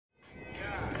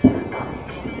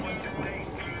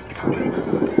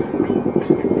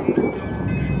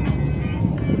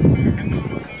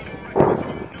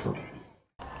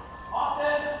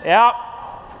Yeah.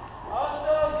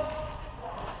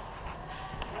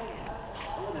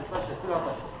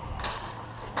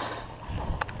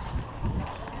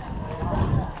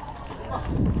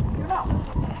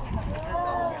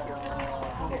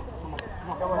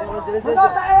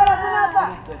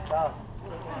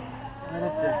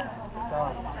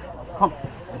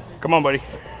 Come on, buddy.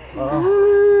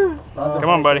 Come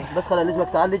on, buddy. بس خلي نجمك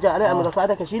تعال لي جاي علي اعمل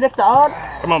اساعدك اشيلك تعال.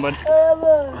 Come on, buddy.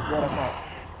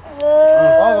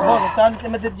 واقف تعال انت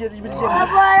مد الجيب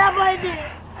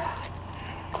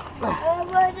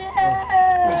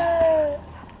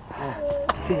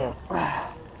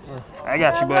I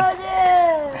got you, bud.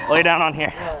 Lay down on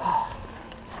here.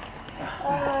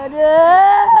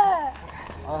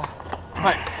 All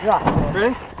right.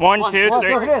 Ready? 1, 2,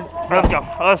 3. Let's go.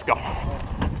 Let's go.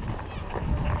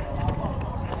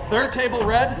 Third table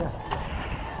red.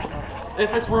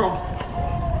 If it's room.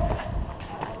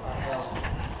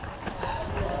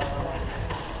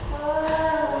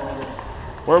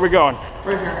 Where are we going?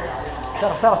 Right here.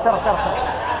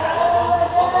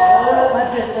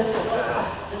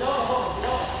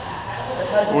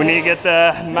 We need to get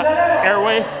the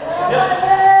airway.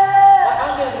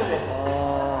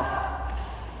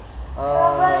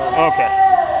 Okay.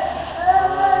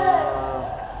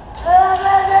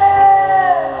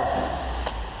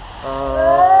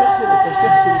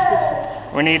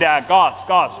 We need gauze,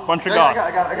 bunch of gauze.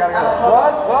 I got it.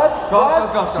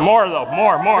 Gauze. More though,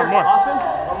 more.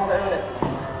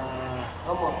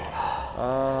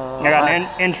 I got an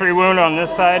entry wound on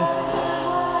this side,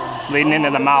 leading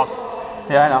into the mouth.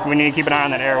 Yeah, I know. We need to keep an eye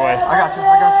on that airway. I got you.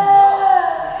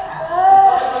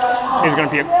 He's gonna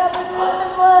puke.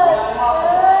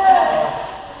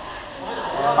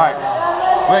 All right.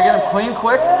 We gotta get him clean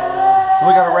quick.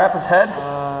 We gotta wrap his head.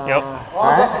 Yep.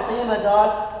 All right.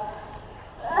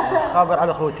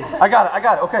 I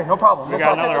got it. Okay, no problem. We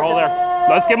got another hole there.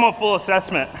 Let's give him a full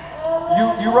assessment.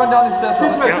 You run down the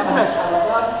assessment.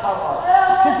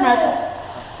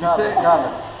 You stay.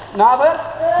 نابل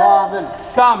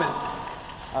كامل.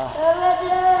 All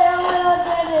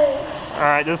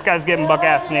right, this guy's getting buck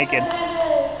ass naked.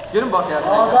 Get him buck ass.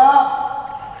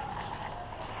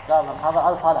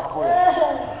 هذا صالح اخوي.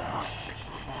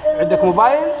 عندك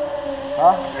موبايل؟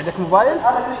 ها؟ عندك موبايل؟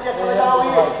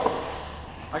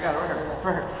 I got it right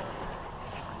here.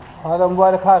 هذا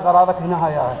موبايلك هاي غراضك هنا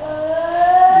هاي هاي.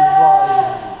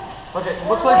 Okay,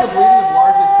 looks like the bleeding is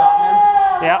largely stopped, man.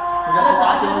 Yeah. We got some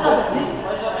locked in with it.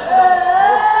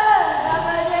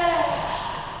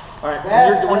 All right,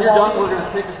 when you're done, we're going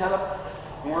to take his head up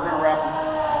and we're going to wrap him.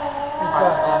 All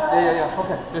right, yeah.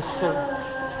 Okay,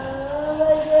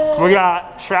 We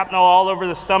got shrapnel all over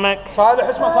the stomach. صالح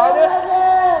اسمه صالح؟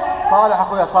 صالح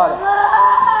اخويا صالح.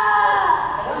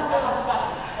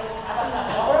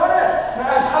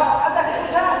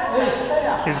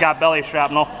 He's got belly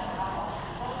shrapnel.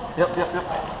 Yep.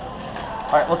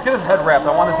 All right, let's get his head wrapped.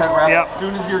 I want his head wrapped Yep. as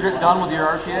soon as you're done with your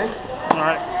RTA. All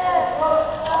right.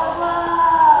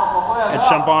 Let's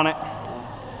jump on it.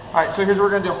 All right, so here's what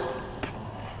we're going to do.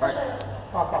 All right.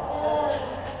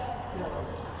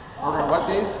 We're going to wet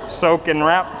these. Soak and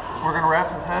wrap. We're going to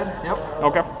wrap his head. Yep.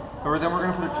 Okay. Or then we're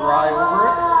going to put it dry over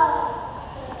it.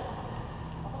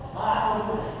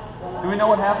 Do we know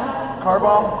what happened? Car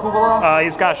bomb? Kubala?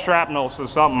 He's got shrapnel, so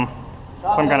some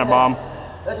kind of bomb.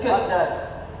 Let's get that.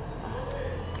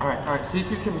 All right. See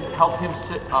if you can help him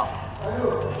sit up.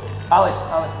 Ali,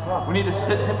 we need to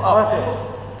sit him up.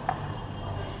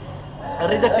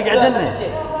 اريدك تقعد لنا.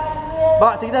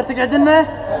 بقى تقدر تقعد لنا؟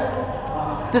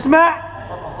 تسمع؟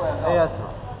 اي اسمع.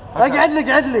 اقعد لي.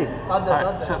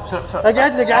 Sit.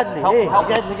 اقعد لي. ايه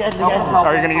اقعد لي.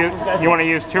 Are you gonna you want to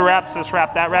use 2 wraps? This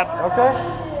wrap, that wrap? Okay.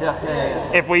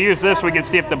 Yeah. If we use this, we can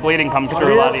see if the bleeding comes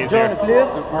through a lot easier. Clear? I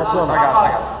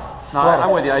got it. No,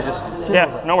 I'm with you. I just. Yeah,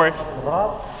 no worries.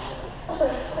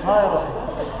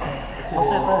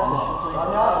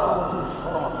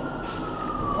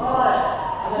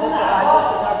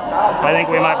 I think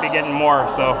we might be getting more,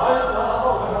 so.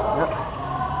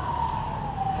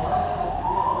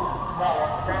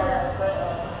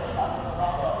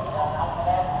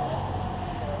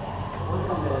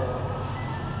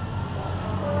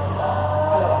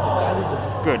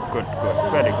 Good.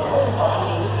 Very good.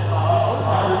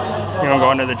 You want to go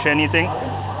under the chin, you think?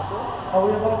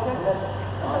 Hold.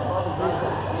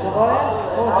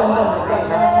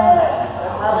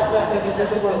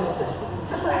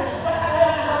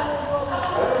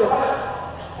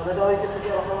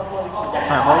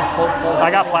 I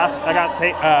got plastic. I got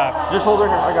tape. Just hold her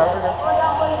here. I got it.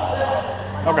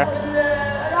 Okay.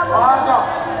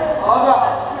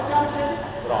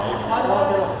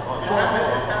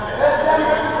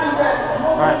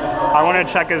 I want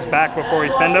to check his back before we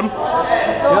send him.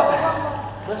 Yep.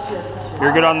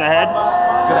 You're good on the head? Go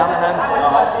down the head.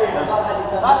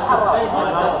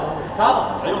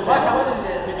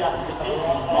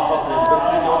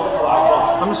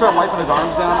 I'm gonna start wiping his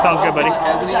arms down. Sounds good, buddy.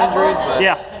 Has any injuries, but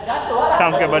Yeah.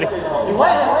 Sounds good, buddy.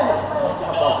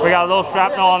 We got a little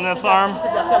shrapnel on this arm.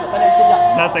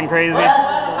 Nothing crazy.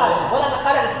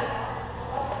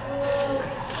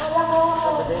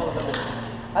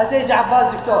 هسه يجي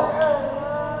عباس دكتور.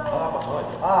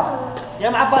 يا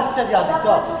ام عباس السد يا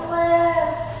دكتور.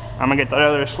 I'm gonna get the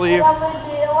other sleeve.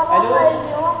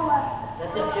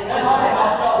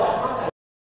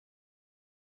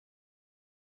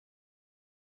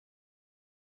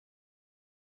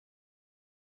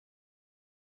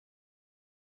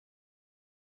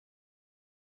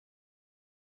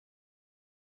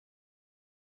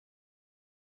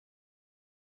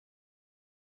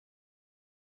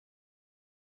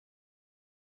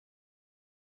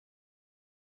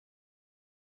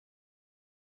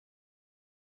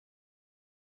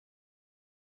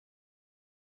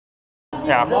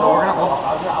 Yeah. so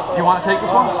do you want to take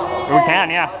this one? We can,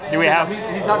 yeah. Do we have?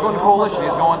 He's not going to coalition.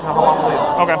 He's going to Honolulu.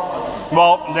 Okay.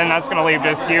 Well, then that's going to leave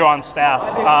just you on staff.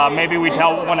 Maybe we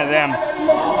tell one of them.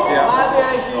 Yeah.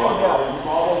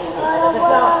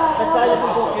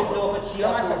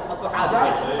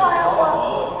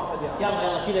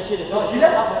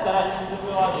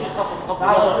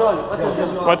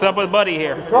 What's up with Buddy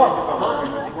here?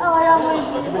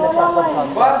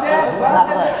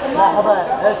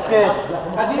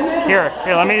 Here,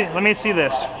 let me see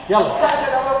this.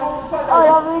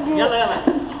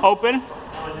 Open.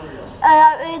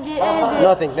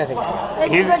 Nothing.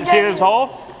 You see this hole?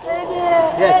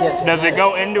 Yes. Does it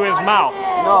go into his mouth?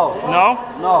 No. No?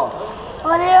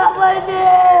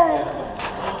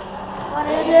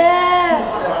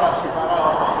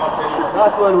 لا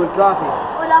تولول كافي.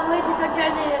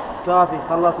 كافي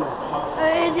خلصنا.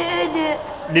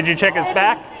 Did you check his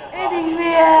back?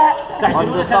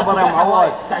 عند الصبر يا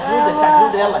معود.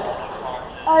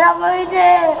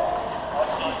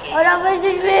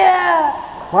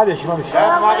 ما بيشي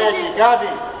كافي.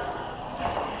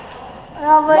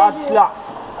 لا تسلع.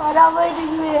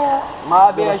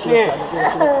 ما بيشي.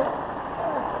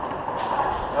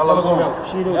 يلا قوم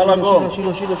شيلوا. انا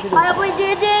بدي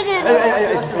ايدي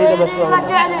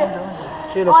رجعني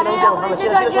شيلوا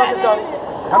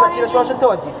محمد شيل شو انت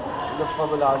ودي.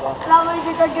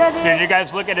 Did you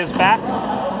guys look at his back?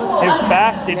 His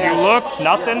back? Did you look?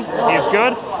 Nothing? He's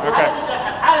good? Okay.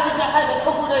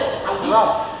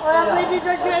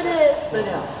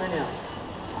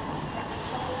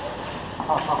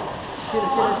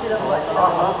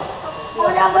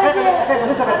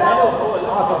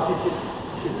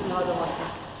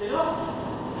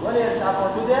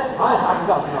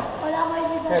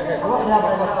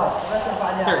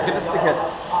 Here, give this to the kid.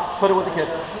 Put it with the kid.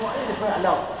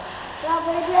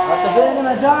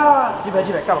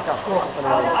 جيبها كم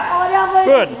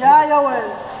Good. يا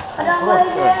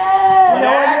ولد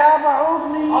يا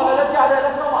بعوضني. هذا لا تقعد لا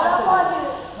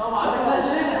تنام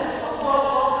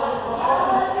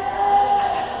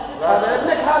هذا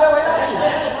ابنك هذا وياك.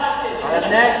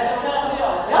 ابنك.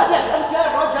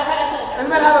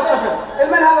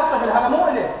 المن هذا الطفل هذا مو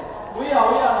إلي.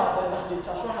 وياه.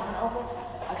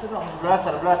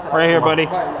 بلاستر. Right here, buddy.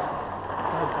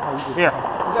 Here.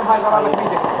 زين هاي قرابك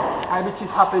بيدك. هاي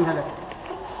بتشيز حاطينها لك.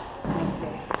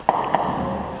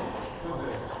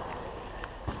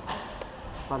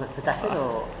 هذا فتحت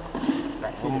له.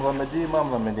 مضمدي ما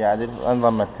مضمدي عادل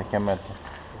انضمتها كملتها.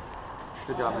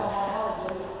 Good job, man.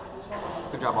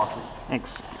 Good job, Austin.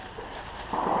 Thanks.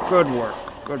 Good work.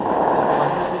 Good work.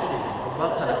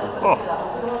 Oh.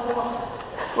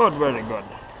 Good, very good.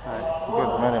 Good,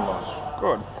 very much.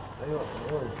 Good.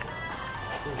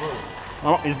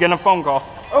 Oh, he's getting a phone call.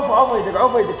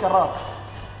 عفوا يدك كرار.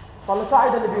 صار له ساعة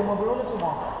اللي بيهم بيقولون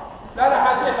اسمه. لا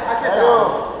حكيت.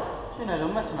 شنو لو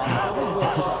ما تسمع.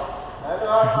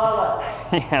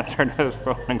 He answered his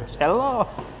phone and goes, hello.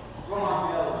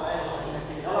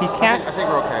 He can't. I think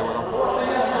we're okay with him.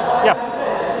 Yeah.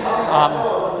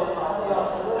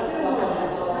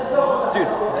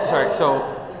 Dude, sorry, so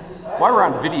while we're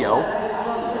on video,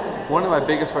 one of my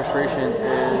biggest frustrations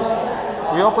is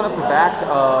we open up the back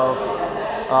of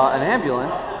an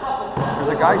ambulance. There's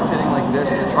a guy sitting like this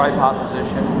in a tripod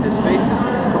position. His face is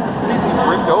completely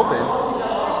ripped open,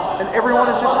 and everyone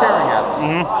is just staring at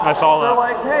him. I saw They're that.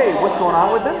 like, hey, what's going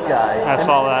on with this guy? I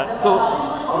saw that. So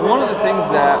one of the things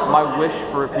that my wish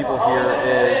for people here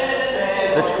is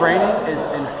the training is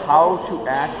in how to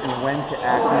act and when to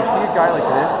act. When you see a guy like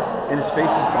this and his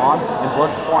face is gone and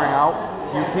blood's pouring out,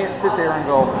 you can't sit there and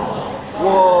go,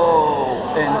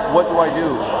 whoa. And what do?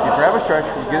 You grab a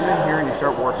stretcher, you get them in here, and you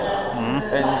start working.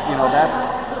 And you know that's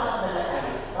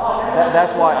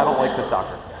why I don't like this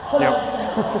doctor. Yep.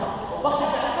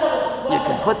 You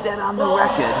can put that on the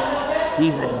record.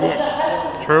 He's a dick.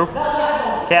 True.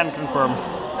 Can confirm.